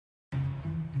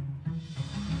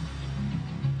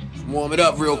Warm it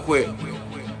up real quick.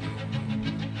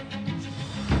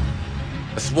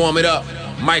 Let's warm it up.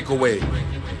 Microwave.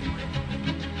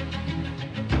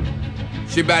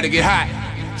 Shit about to get hot.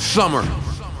 Summer.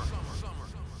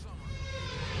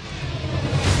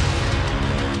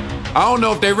 I don't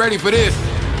know if they're ready for this.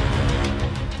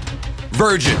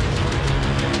 Virgin.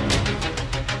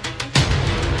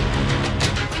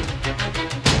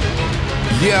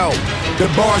 Yo, the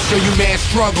bars show you mad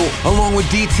struggle, along with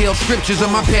detailed scriptures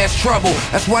of my past trouble.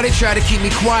 That's why they try to keep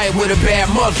me quiet with a bad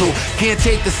muzzle. Can't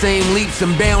take the same leaps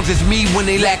and bounds as me when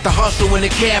they lack the hustle and the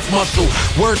calf muscle.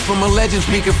 Words from a legend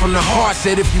speaking from the heart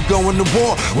said if you go into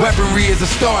war, weaponry is a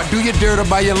start. Do your dirt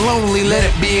by your lonely, let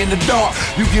it be in the dark.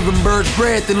 You giving birds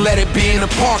bread, then let it be in the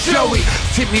park. Joey,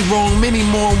 tip me wrong many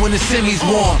more when the semi's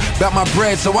warm. About my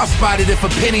bread, so I spotted if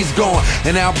a penny's gone.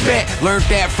 And I'll bet, learned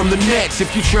that from the nets.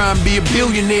 If you try and be a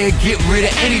billionaire, get rid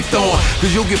of any thorn,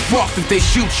 cause you'll get fucked if they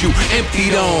shoot you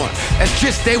emptied on. That's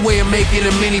just their way of making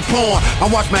a mini porn. I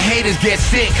watch my haters get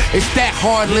sick. It's that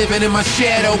hard living in my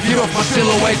shadow. Get off my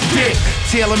silhouette dick.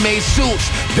 Tailor-made suits,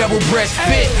 double breast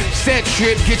fit. Set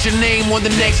trip, get your name on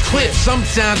the next clip.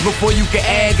 Sometimes before you can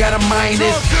add, gotta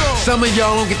minus. Some of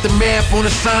y'all don't get the math on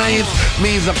the science.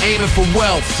 Means I'm aiming for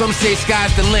wealth. Some say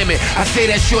sky's the limit. I say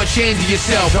that shortchanging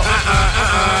yourself.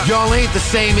 Y'all ain't the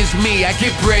same as me. I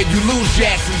get bread, you lose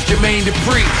Jackson's Jermaine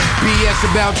Dupri.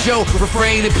 BS about Joe,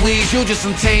 refrain it please. You'll just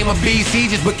untame a beast. He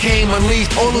just became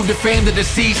unleashed. All who defame the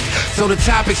deceased. So the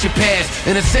topic should pass.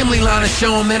 An assembly line to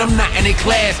show them that I'm not in a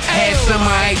class. Had some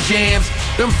I jams.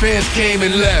 Them fans came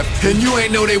and left, and you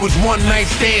ain't know they was one night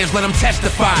stands. Let them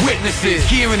testify. Witnesses,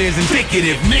 hearing is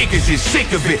indicative. Niggas is sick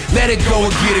of it. Let it go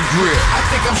and get a grip. I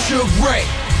think I'm Suge Ray,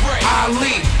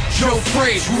 Ali, Joe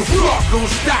Frazier. Who the fuck gon'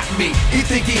 stop me? He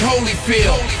think he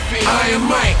Holyfield. Iron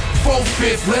Mike,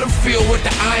 4/5. Let him feel what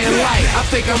the iron like. I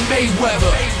think I'm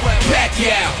Mayweather. Back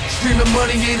out. Streaming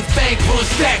money in the bank, pulling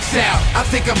stacks out. I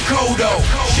think I'm Kodo,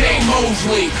 Shane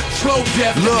Mosley, slow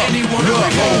death to anyone who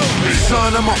holds me.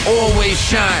 Son, I'ma always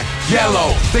shine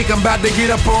yellow. Think I'm about to get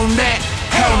up on that?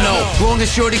 Hell no. Long and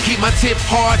short to keep my tip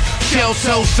hard. Shell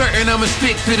so certain I'ma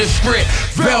stick to the script.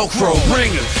 Velcro,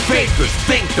 ringers, fakers,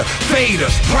 think the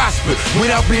faders, prosper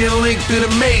without being linked to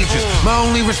the majors. My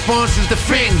only response is the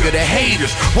finger, the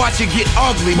haters. Watch it get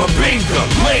ugly, my bingo,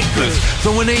 Lakers.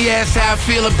 So when they ask how I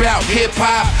feel about hip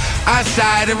hop, I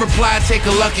sighed and replied, take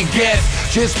a lucky guess.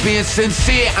 Just being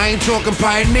sincere, I ain't talking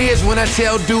pioneers when I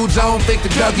tell dudes I don't think the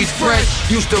Dougie's fresh.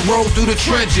 Used to roll through the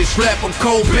trenches, slept on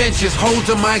cold benches, holds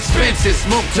on my expenses,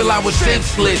 smoked till I was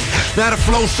senseless. Now the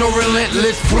flow so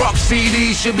relentless, Brock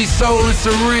CDs should be sold in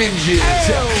syringes.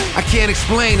 I can't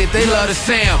explain it, they love the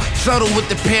sound. Subtle with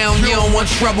the pound, you don't want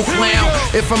trouble, clown.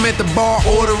 If I'm at the bar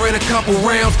ordering a couple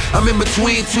rounds, I'm in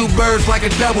between two birds like a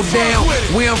double down.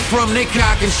 Where I'm from, they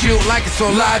cock and shoot like it's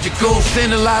all logical.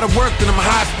 Send a lot of work to them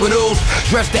hospitals.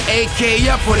 Dress the AK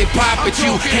up or they pop at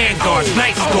you. Handguards,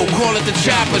 night scope, call it the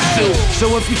chopper suit.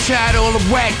 So if you tired of all the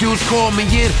whack dudes, call me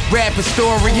in. Rap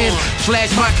historian,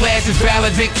 slash my class is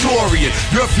valedictorian.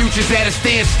 Your future's at a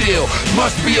standstill,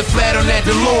 must be a flat on that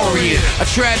DeLorean. I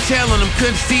tried telling them,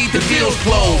 couldn't see the deal's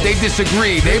closed. They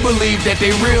disagree, they believe that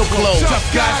they real close. Tough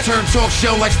guys turn talk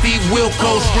show like Steve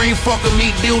Wilkos. Scream fuck em,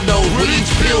 eat dildos with each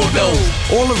dildo.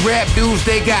 All the rap dudes,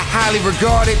 they got highly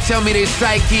regarded. Tell me their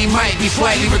psyche might be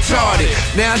slightly retarded.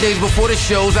 Nowadays before the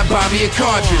shows I buy me a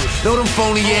cartridge. Know them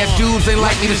phony ass dudes ain't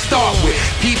like me to start with.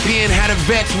 Keep hearing how the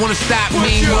vets wanna stop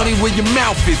me. Money where your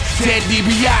mouth is, Ted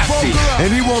DiBiase.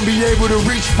 And he won't be able to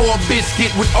reach for a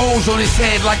biscuit with O's on his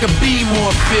head like a B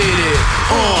more fitted.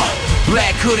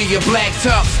 Black hoodie or black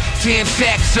tux, 10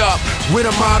 sacks up with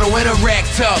a model and a rack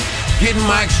tuck. Getting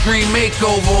my extreme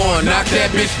makeover on. Knock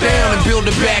that bitch down and build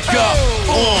it back up.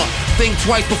 Think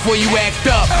twice before you act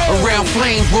up. Around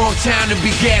flames, wrong time to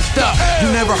be gassed up. You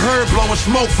never heard blowing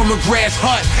smoke from a grass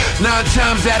hut. 9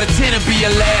 times out of 10 it'll be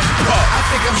your last puff. I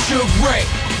think I'm Suge Ray,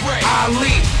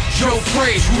 Ali, Joe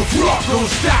Frazier. Who the fuck gon'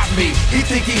 stop me? He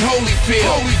think he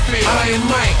Holyfield. Iron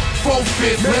Mike,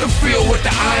 4/5. Let him feel what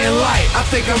the iron light. I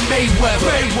think I'm Mayweather.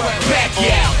 Back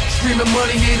out. Screaming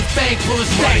money in the bank, pulling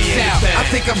stacks out. I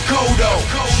think I'm Kodo,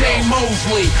 Shane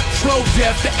Mosley. Slow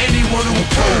death to anyone who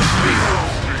opposed me.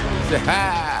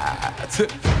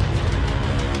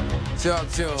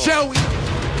 Shall we?